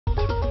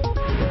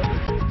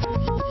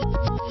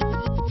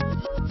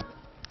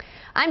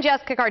I'm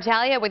Jessica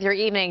Kartalija with your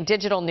evening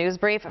digital news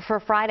brief for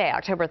Friday,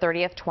 October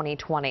 30th,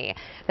 2020.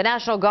 The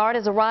National Guard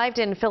has arrived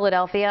in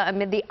Philadelphia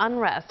amid the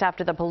unrest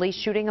after the police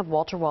shooting of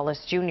Walter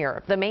Wallace Jr.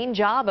 The main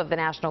job of the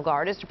National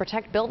Guard is to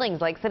protect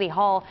buildings like City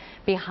Hall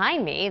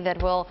behind me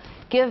that will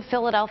give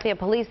Philadelphia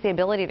police the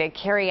ability to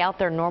carry out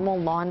their normal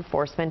law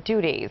enforcement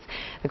duties.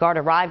 The Guard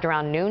arrived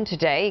around noon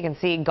today. You can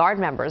see Guard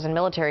members and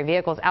military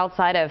vehicles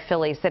outside of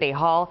Philly City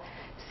Hall.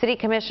 City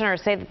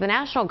commissioners say that the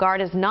National Guard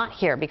is not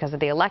here because of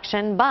the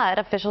election, but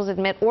officials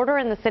admit order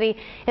in the city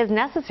is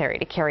necessary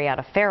to carry out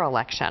a fair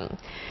election.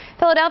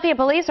 Philadelphia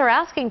police are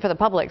asking for the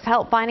public's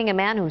help finding a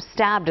man who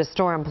stabbed a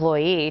store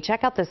employee.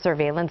 Check out this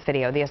surveillance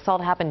video. The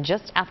assault happened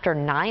just after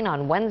 9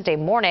 on Wednesday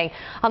morning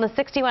on the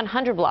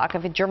 6100 block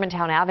of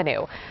Germantown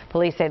Avenue.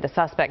 Police say the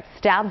suspect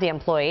stabbed the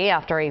employee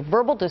after a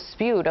verbal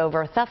dispute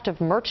over theft of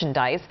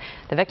merchandise.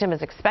 The victim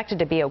is expected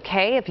to be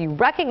okay. If you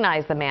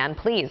recognize the man,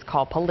 please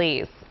call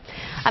police.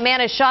 A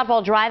man is shot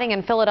while driving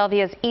in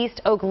Philadelphia's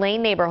East Oak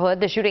Lane neighborhood.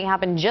 The shooting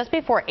happened just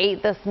before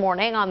 8 this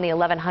morning on the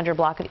 1100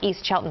 block of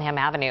East Cheltenham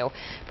Avenue.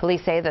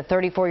 Police say the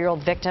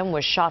 34-year-old victim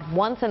was shot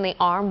once in the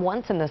arm,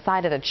 once in the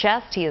side of the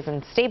chest. He is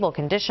in stable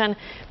condition.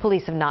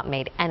 Police have not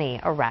made any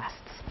arrests.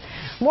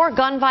 More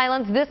gun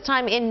violence, this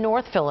time in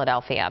North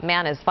Philadelphia. A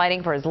man is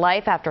fighting for his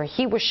life after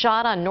he was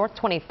shot on North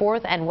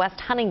 24th and West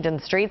Huntington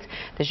Streets.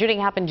 The shooting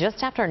happened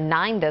just after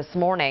 9 this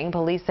morning.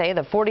 Police say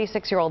the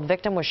 46-year-old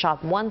victim was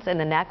shot once in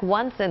the neck,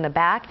 once in the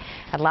back.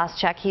 At last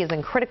check, he is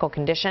in critical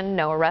condition.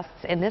 No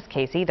arrests in this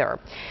case either.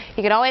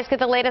 You can always get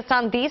the latest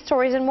on these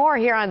stories and more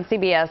here on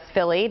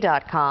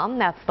CBSPhilly.com.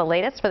 That's the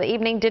latest for the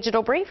evening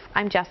digital brief.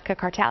 I'm Jessica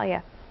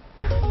Kartalija.